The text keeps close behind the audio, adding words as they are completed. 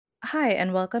Hi,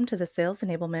 and welcome to the Sales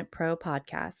Enablement Pro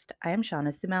podcast. I am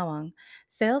Shauna Sumawang.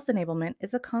 Sales enablement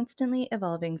is a constantly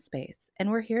evolving space,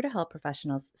 and we're here to help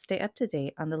professionals stay up to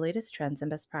date on the latest trends and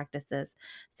best practices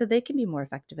so they can be more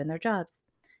effective in their jobs.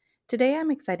 Today, I'm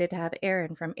excited to have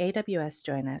Erin from AWS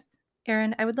join us.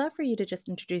 Erin, I would love for you to just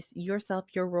introduce yourself,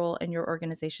 your role, and your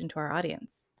organization to our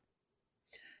audience.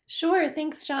 Sure.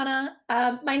 Thanks, Shauna.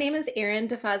 My name is Erin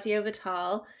DeFazio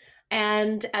Vital.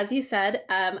 And as you said,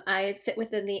 I sit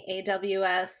within the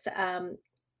AWS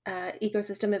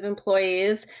ecosystem of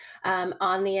employees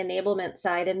on the enablement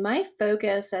side. And my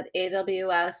focus at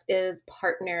AWS is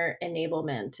partner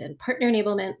enablement. And partner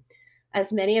enablement,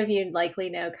 as many of you likely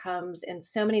know, comes in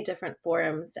so many different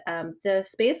forms. The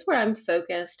space where I'm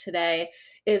focused today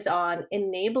is on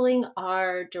enabling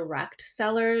our direct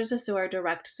sellers, so our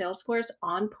direct sales force,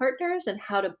 on partners and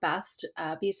how to best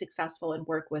be successful and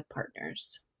work with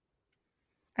partners.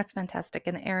 That's fantastic.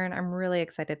 And Erin, I'm really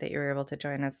excited that you're able to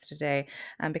join us today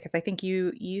because I think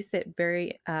you sit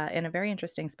very in a very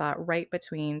interesting spot right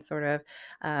between sort of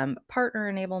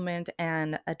partner enablement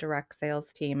and a direct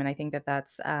sales team. And I think that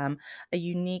that's a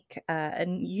unique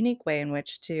way in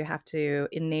which to have to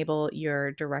enable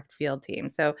your direct field team.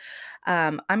 So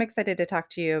I'm excited to talk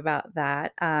to you about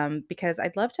that because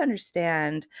I'd love to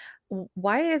understand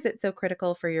why is it so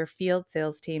critical for your field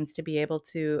sales teams to be able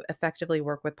to effectively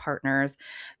work with partners?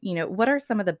 What are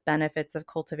some of the benefits of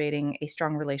cultivating a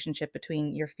strong relationship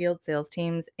between your field sales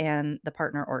teams and the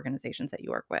partner organizations that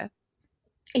you work with?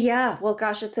 Yeah, well,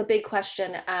 gosh, it's a big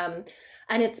question, and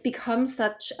it's become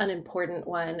such an important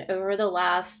one over the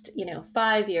last,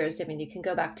 5 years. I mean, you can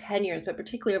go back 10 years, but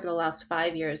particularly over the last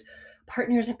 5 years,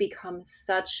 partners have become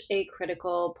such a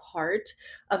critical part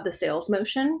of the sales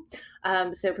motion.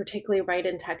 So, particularly right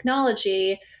in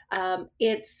technology,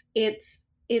 it's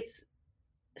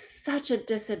such a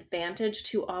disadvantage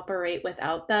to operate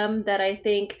without them that I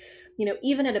think,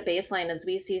 even at a baseline, as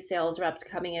we see sales reps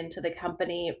coming into the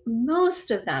company,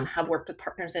 most of them have worked with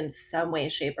partners in some way,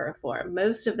 shape, or form.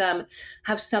 Most of them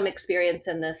have some experience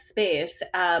in this space.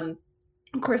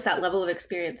 Of course, that level of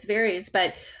experience varies,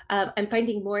 but I'm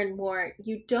finding more and more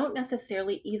you don't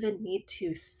necessarily even need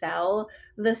to sell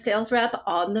the sales rep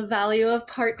on the value of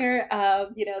partner.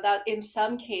 That in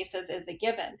some cases is a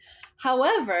given.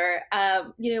 However,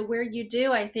 where you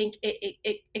do, I think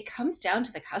it comes down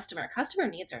to the customer. Customer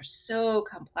needs are so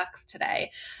complex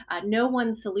today. No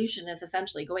one solution is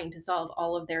essentially going to solve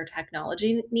all of their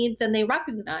technology needs, and they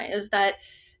recognize that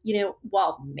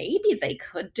while maybe they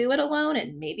could do it alone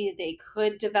and maybe they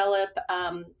could develop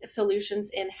solutions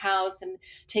in house and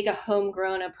take a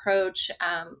homegrown approach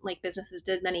like businesses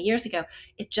did many years ago,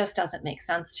 it just doesn't make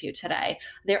sense to today.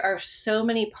 There are so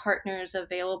many partners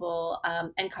available,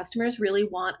 and customers really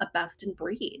want a best in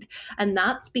breed. And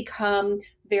that's become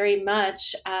very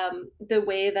much the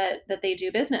way that they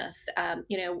do business.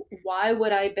 Why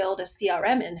would I build a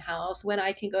CRM in house when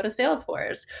I can go to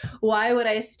Salesforce? Why would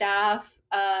I staff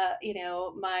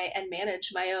my and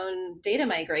manage my own data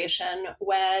migration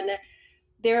when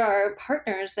there are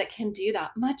partners that can do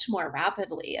that much more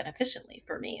rapidly and efficiently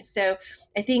for me? So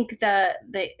I think that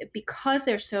because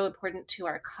they're so important to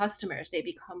our customers, they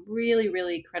become really,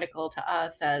 really critical to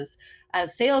us as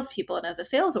salespeople and as a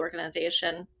sales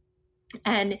organization.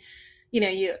 And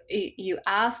you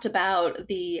asked about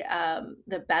the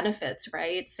benefits,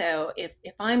 right? So if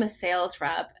I'm a sales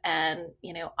rep and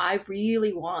I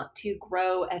really want to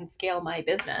grow and scale my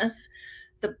business,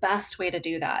 the best way to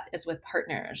do that is with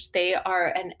partners. They are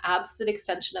an absolute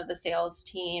extension of the sales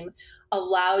team,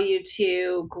 allow you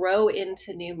to grow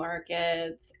into new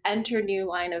markets, enter new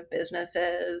line of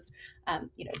businesses,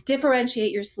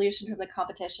 differentiate your solution from the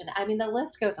competition. I mean, the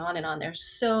list goes on and on. There's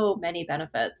so many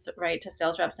benefits, right, to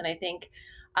sales reps, and I think,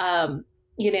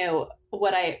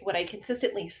 what I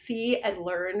consistently see and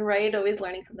learn, right, always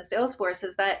learning from the sales force,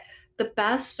 is that the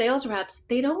best sales reps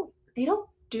they don't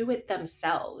do it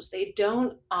themselves. They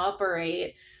don't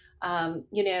operate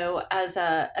as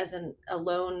a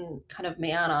lone kind of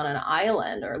man on an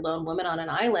island or a lone woman on an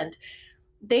island.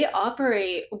 They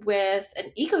operate with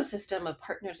an ecosystem of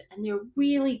partners, and they're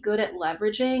really good at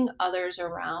leveraging others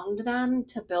around them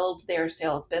to build their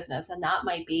sales business. And that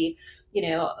might be,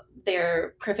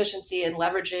 their proficiency in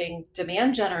leveraging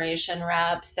demand generation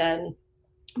reps and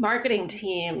marketing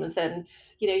teams and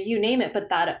you name it, but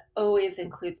that always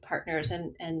includes partners.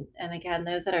 And again,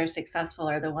 those that are successful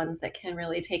are the ones that can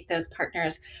really take those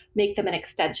partners, make them an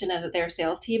extension of their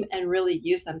sales team, and really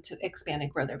use them to expand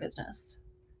and grow their business.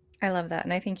 I love that,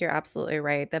 and I think you're absolutely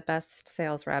right. The best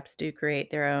sales reps do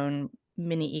create their own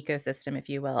mini ecosystem, if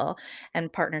you will,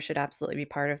 and partners should absolutely be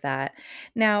part of that.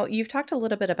 Now, you've talked a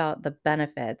little bit about the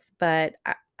benefits, but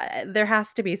there has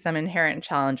to be some inherent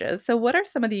challenges. So, what are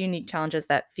some of the unique challenges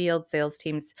that field sales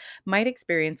teams might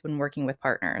experience when working with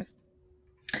partners?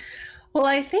 Well,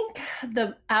 I think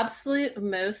the absolute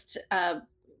most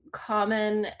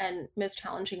common and most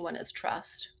challenging one is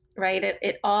trust, right?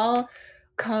 It all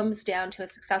comes down to a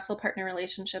successful partner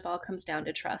relationship, all comes down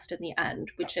to trust in the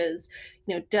end, which is,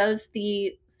 does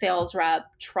the sales rep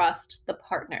trust the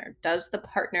partner? Does the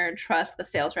partner trust the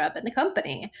sales rep and the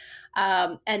company?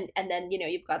 And then,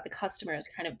 you've got the customers,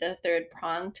 kind of the third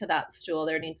prong to that stool.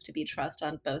 There needs to be trust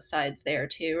on both sides there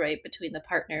too, right? Between the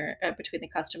partner, between the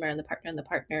customer and the partner and the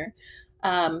partner.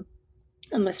 Um,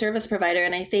 I'm the service provider.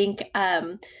 And I think,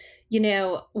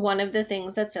 one of the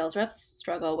things that sales reps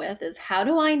struggle with is, how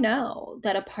do I know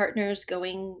that a partner's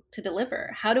going to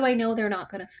deliver? How do I know they're not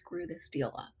going to screw this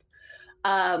deal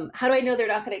up? How do I know they're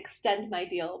not going to extend my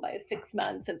deal by 6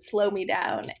 months and slow me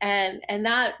down? And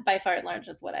that by far and large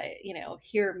is what I,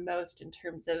 hear most in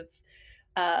terms of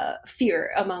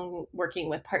fear among working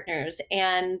with partners.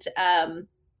 And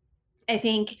I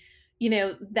think,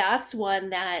 that's one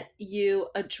that you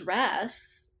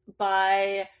address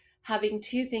by having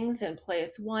two things in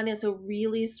place. One is a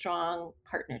really strong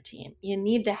partner team. You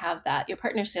need to have that. Your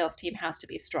partner sales team has to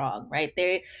be strong, right?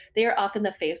 They are often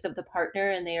the face of the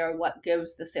partner, and they are what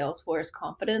gives the sales force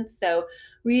confidence. So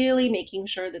really making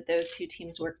sure that those two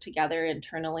teams work together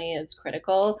internally is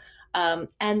critical.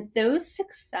 And those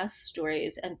success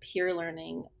stories and peer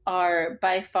learning are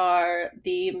by far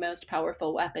the most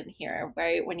powerful weapon here,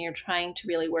 right? When you're trying to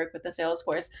really work with the sales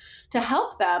force to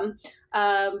help them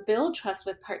build trust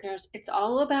with partners, it's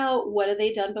all about, what have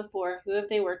they done before, who have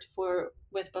they worked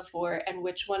with before, and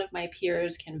which one of my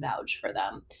peers can vouch for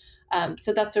them.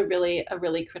 So that's a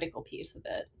really critical piece of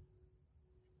it.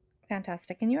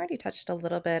 Fantastic. And you already touched a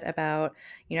little bit about,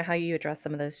 how you address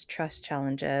some of those trust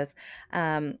challenges.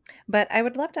 Um, but I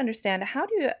would love to understand, how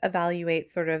do you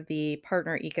evaluate sort of the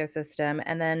partner ecosystem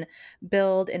and then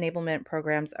build enablement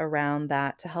programs around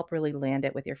that to help really land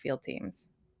it with your field teams?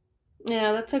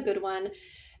 Yeah, that's a good one.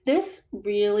 This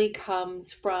really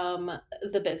comes from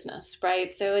the business,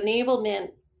 right? So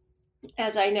enablement,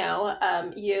 as I know,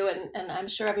 you and I'm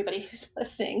sure everybody who's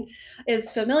listening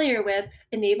is familiar with,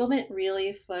 enablement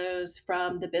really flows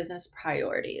from the business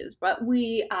priorities. What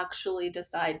we actually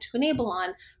decide to enable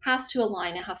on has to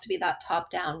align. It has to be that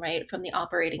top down, right, from the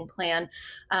operating plan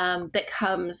that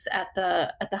comes at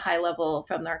the high level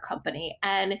from our company.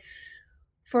 And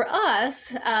for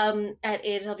us at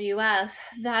AWS,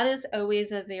 that is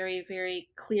always a very, very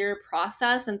clear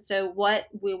process. And so, what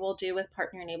we will do with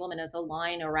partner enablement is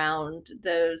align around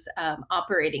those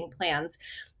operating plans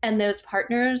and those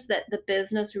partners that the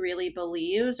business really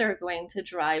believes are going to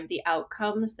drive the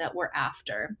outcomes that we're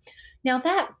after. Now,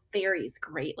 that varies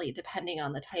greatly depending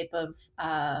on the type of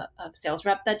sales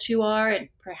rep that you are, and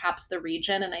perhaps the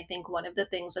region. And I think one of the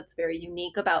things that's very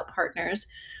unique about partners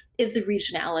is the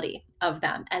regionality of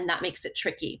them, and that makes it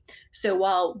tricky. So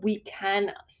while we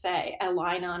can say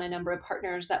align on a number of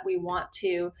partners that we want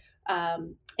to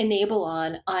enable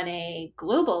on a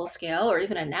global scale or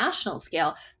even a national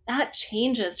scale, that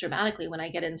changes dramatically when I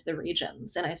get into the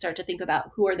regions and I start to think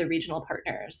about who are the regional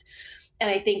partners. And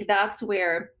I think that's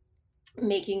where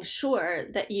making sure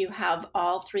that you have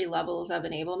all three levels of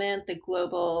enablement, the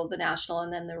global, the national,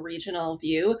 and then the regional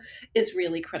view, is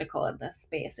really critical in this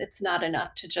space. It's not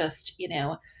enough to just,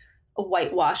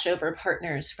 whitewash over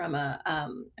partners from a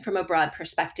broad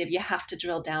perspective. You have to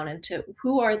drill down into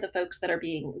who are the folks that are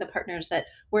being the partners that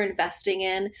we're investing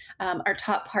in, our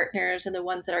top partners, and the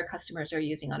ones that our customers are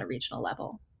using on a regional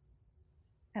level.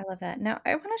 I love that. Now,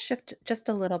 I want to shift just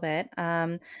a little bit,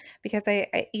 because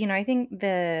I think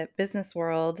the business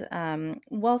world,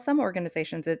 well, some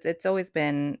organizations, it's always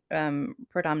been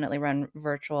predominantly run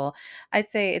virtual. I'd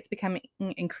say it's becoming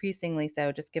increasingly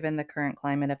so, just given the current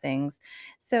climate of things.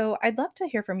 So, I'd love to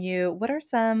hear from you. What are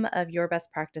some of your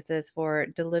best practices for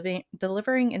delivering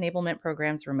enablement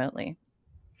programs remotely?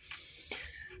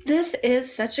 This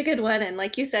is such a good one, and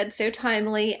like you said, so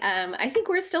timely. I think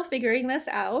we're still figuring this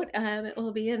out. It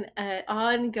will be an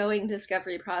ongoing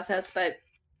discovery process, but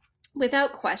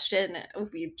without question,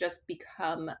 we've just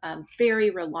become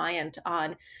very reliant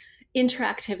on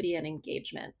interactivity and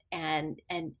engagement, and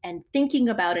thinking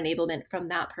about enablement from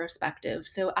that perspective.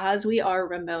 So as we are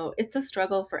remote, it's a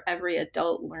struggle for every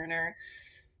adult learner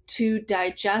to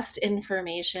digest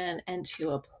information and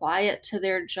to apply it to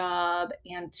their job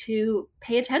and to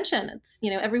pay attention. It's,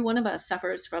 every one of us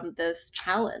suffers from this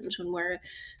challenge when we're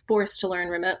forced to learn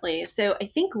remotely. So I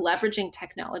think leveraging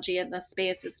technology in this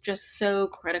space is just so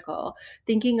critical.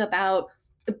 Thinking about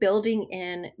building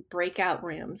in breakout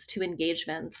rooms to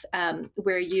engagements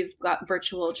where you've got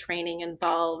virtual training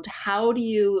involved. How do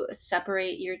you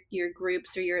separate your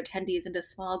groups or your attendees into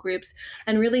small groups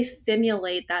and really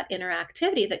simulate that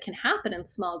interactivity that can happen in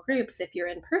small groups if you're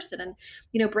in person?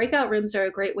 And breakout rooms are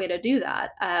a great way to do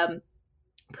that.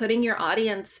 Putting your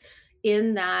audience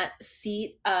in that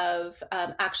seat of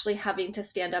actually having to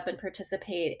stand up and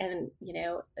participate and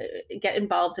get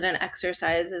involved in an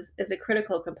exercise is a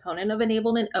critical component of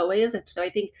enablement always. And so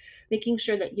I think making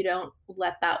sure that you don't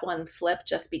let that one slip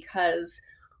just because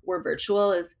we're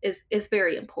virtual is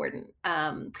very important.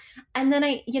 And then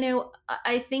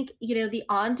I think the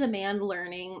on demand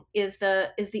learning is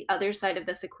the other side of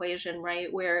this equation,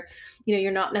 right? Where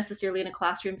you're not necessarily in a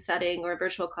classroom setting or a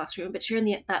virtual classroom, but you're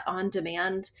in that on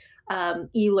demand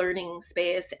e-learning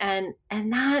space, and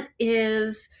that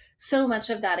is so much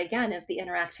of that again is the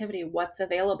interactivity. What's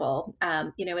available?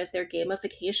 Is there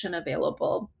gamification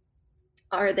available?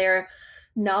 Are there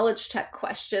knowledge tech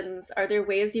questions? Are there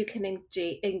ways you can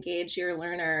engage your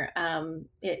learner? In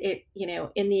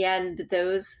the end,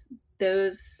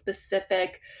 those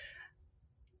specific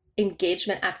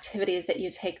engagement activities that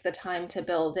you take the time to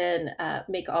build in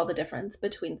make all the difference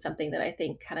between something that I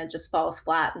think kind of just falls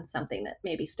flat and something that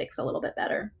maybe sticks a little bit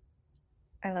better.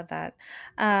 I love that.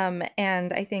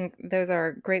 And I think those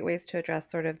are great ways to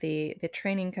address sort of the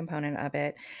training component of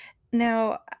it.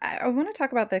 Now, I want to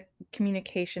talk about the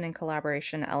communication and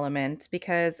collaboration element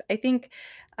because I think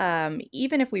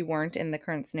even if we weren't in the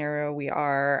current scenario we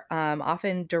are,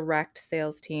 often direct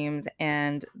sales teams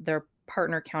and their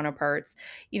partner counterparts,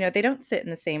 they don't sit in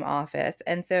the same office.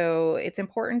 And so it's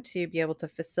important to be able to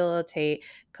facilitate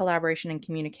collaboration and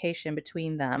communication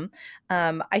between them.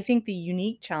 I think the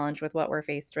unique challenge with what we're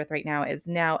faced with right now is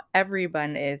now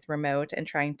everyone is remote and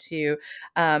trying to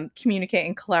communicate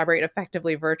and collaborate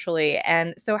effectively virtually.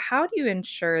 And so, how do you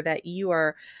ensure that you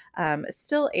are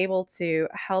still able to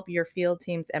help your field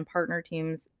teams and partner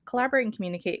teams collaborate and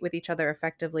communicate with each other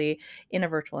effectively in a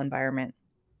virtual environment?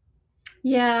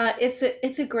 Yeah,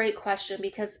 it's a great question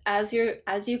because as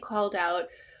you called out,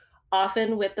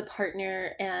 often with the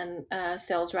partner and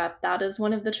sales rep, that is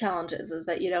one of the challenges is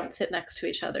that you don't sit next to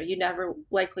each other. You never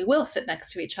likely will sit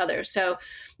next to each other. So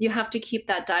you have to keep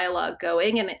that dialogue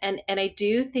going. And I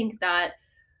do think that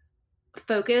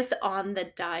focus on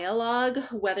the dialogue,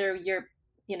 whether you're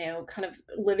kind of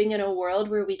living in a world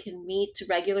where we can meet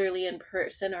regularly in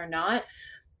person or not,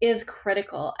 is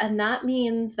critical. And that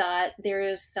means that there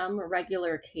is some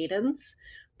regular cadence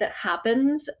that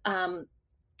happens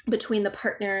between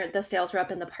the sales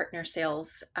rep, and the partner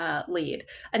sales lead.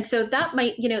 And so that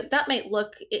might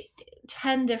look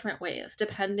 10 different ways,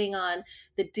 depending on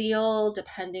the deal,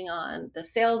 depending on the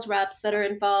sales reps that are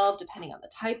involved, depending on the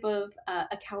type of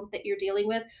account that you're dealing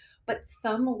with. But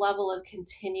some level of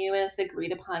continuous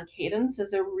agreed upon cadence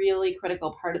is a really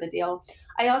critical part of the deal.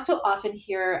 I also often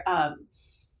hear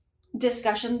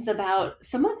discussions about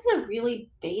some of the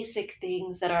really basic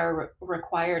things that are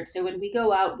required. So when we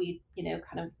go out, we,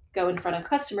 kind of go in front of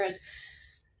customers.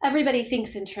 Everybody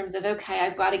thinks in terms of, okay,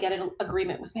 I've got to get an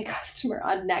agreement with my customer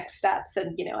on next steps.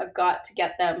 And, I've got to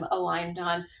get them aligned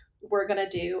on, we're going to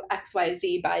do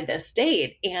XYZ by this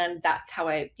date. And that's how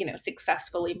I,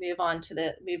 successfully move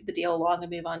the deal along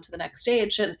and move on to the next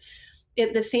stage. And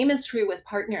the same is true with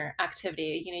partner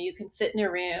activity. You can sit in a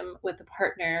room with a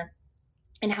partner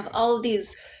and have all of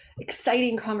these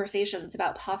exciting conversations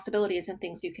about possibilities and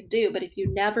things you can do. But if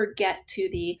you never get to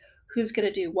the who's going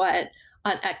to do what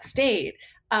on X date,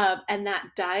 and that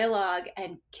dialogue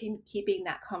and keeping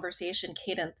that conversation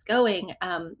cadence going,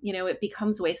 it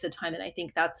becomes wasted time. And I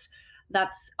think that's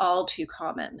all too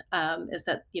common. Is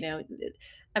that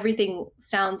everything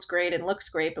sounds great and looks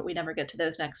great, but we never get to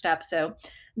those next steps. So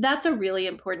that's a really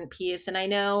important piece. And I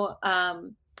know,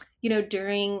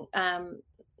 during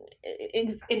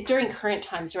current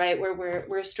times, right, where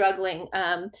we're struggling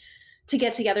to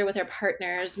get together with our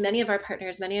partners, many of our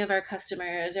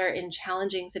customers are in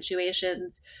challenging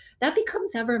situations. That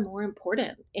becomes ever more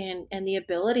important, and the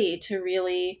ability to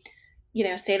really,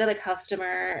 say to the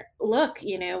customer, look,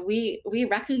 we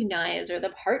recognize, or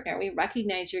the partner, we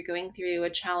recognize you're going through a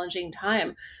challenging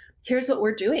time. Here's what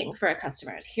we're doing for our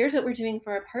customers. Here's what we're doing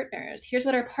for our partners. Here's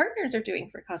what our partners are doing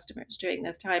for customers during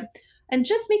this time. And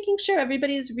just making sure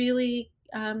everybody's really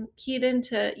keyed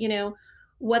into,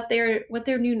 what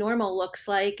their new normal looks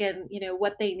like, and,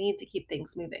 what they need to keep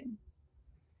things moving.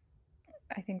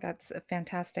 I think that's a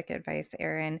fantastic advice,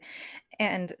 Erin.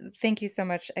 And thank you so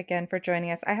much again for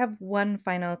joining us. I have one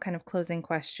final kind of closing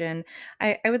question.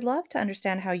 I would love to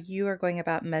understand how you are going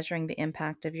about measuring the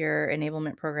impact of your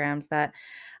enablement programs that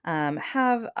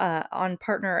have on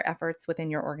partner efforts within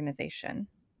your organization.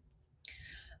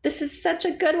 This is such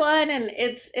a good one, and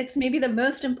it's maybe the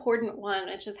most important one,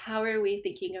 which is how are we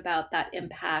thinking about that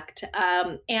impact?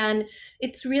 And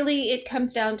it's really it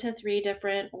comes down to three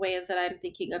different ways that I'm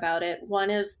thinking about it. One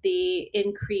is the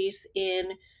increase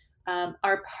in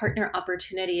our partner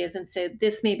opportunities, and so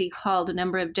this may be called a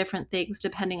number of different things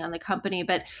depending on the company.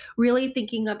 But really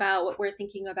thinking about what we're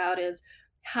thinking about is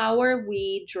how are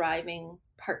we driving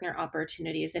partner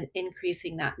opportunities and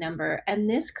increasing that number? And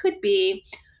this could be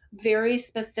very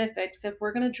specific. So if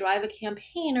we're going to drive a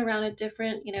campaign around a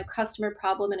different, customer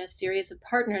problem in a series of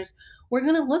partners, we're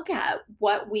going to look at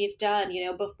what we've done,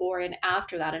 before and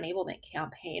after that enablement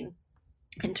campaign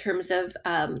in terms of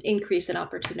increase in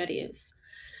opportunities.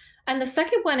 And the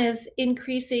second one is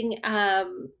increasing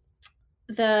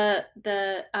the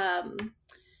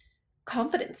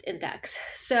confidence index.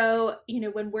 So,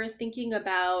 when we're thinking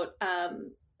about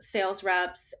sales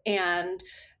reps and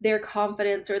their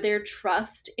confidence or their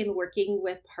trust in working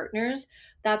with partners,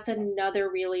 that's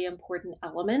another really important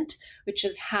element, which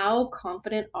is how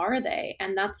confident are they?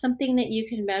 And that's something that you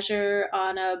can measure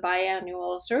on a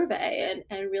biannual survey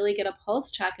and really get a pulse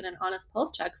check and an honest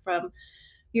pulse check from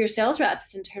your sales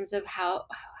reps in terms of how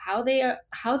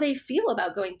they feel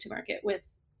about going to market with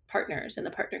partners in the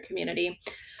partner community.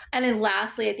 And then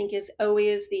lastly, I think is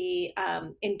always the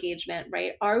engagement,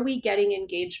 right? Are we getting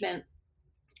engagement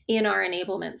in our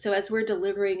enablement? So as we're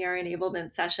delivering our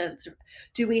enablement sessions,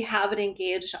 do we have an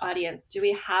engaged audience? Do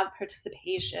we have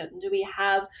participation? Do we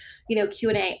have,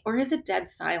 Q&A, or is it dead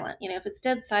silent? If it's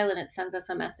dead silent, it sends us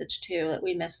a message too that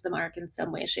we missed the mark in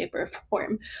some way, shape, or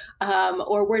form,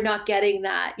 or we're not getting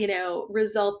that,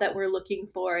 result that we're looking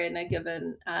for in a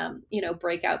given,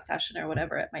 breakout session or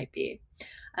whatever it might be.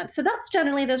 So that's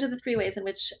generally those are the three ways in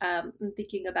which I'm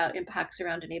thinking about impacts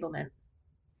around enablement.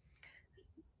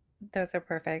 Those are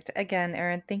perfect. Again,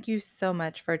 Erin, thank you so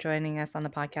much for joining us on the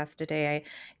podcast today. I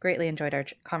greatly enjoyed our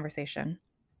conversation.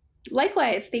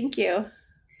 Likewise, thank you.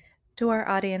 To our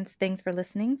audience, thanks for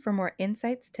listening. For more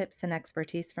insights, tips, and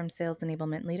expertise from sales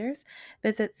enablement leaders,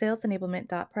 visit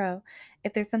salesenablement.pro.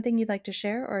 If there's something you'd like to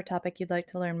share or a topic you'd like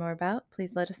to learn more about,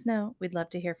 please let us know. We'd love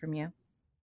to hear from you.